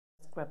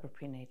just grab a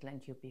prenatal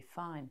and you'll be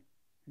fine.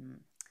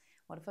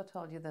 What if I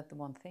told you that the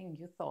one thing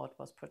you thought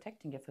was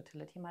protecting your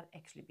fertility might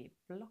actually be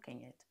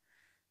blocking it?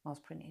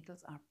 Most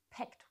prenatals are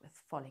packed with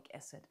folic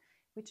acid,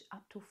 which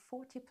up to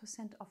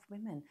 40% of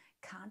women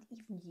can't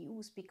even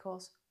use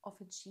because of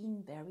a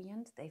gene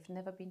variant they've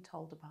never been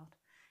told about.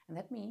 And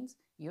that means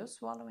you're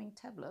swallowing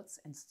tablets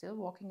and still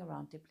walking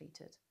around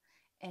depleted.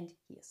 And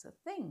here's the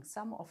thing,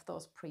 some of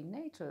those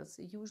prenatals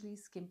usually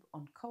skimp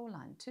on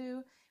choline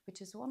too, which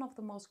is one of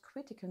the most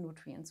critical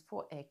nutrients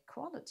for egg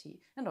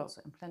quality and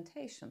also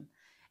implantation.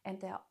 And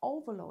they're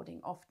overloading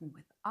often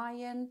with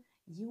iron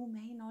you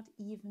may not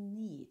even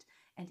need.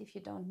 And if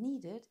you don't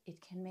need it,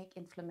 it can make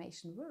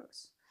inflammation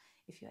worse.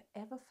 If you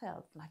ever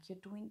felt like you're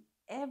doing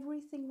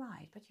everything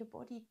right, but your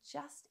body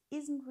just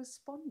isn't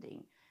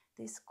responding,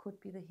 this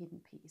could be the hidden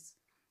piece.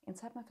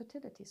 Inside my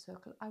fertility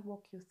circle, I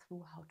walk you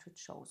through how to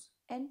choose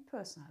and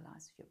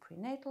personalize your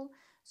prenatal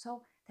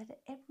so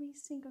that every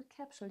single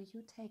capsule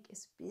you take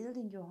is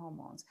building your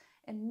hormones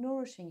and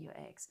nourishing your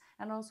eggs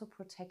and also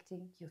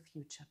protecting your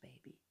future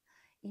baby.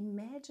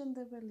 Imagine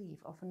the relief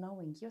of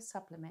knowing your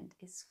supplement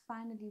is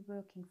finally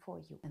working for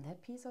you. And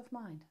that peace of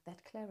mind,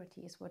 that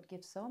clarity is what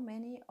gives so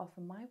many of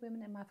my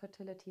women in my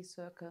fertility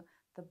circle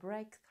the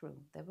breakthrough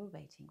they were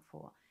waiting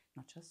for.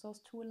 Not just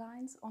those 2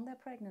 lines on their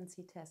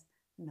pregnancy test,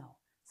 no,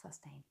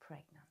 sustained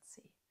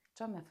pregnancy.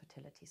 Join my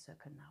fertility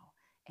circle now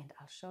and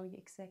I'll show you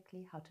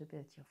exactly how to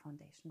build your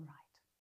foundation right.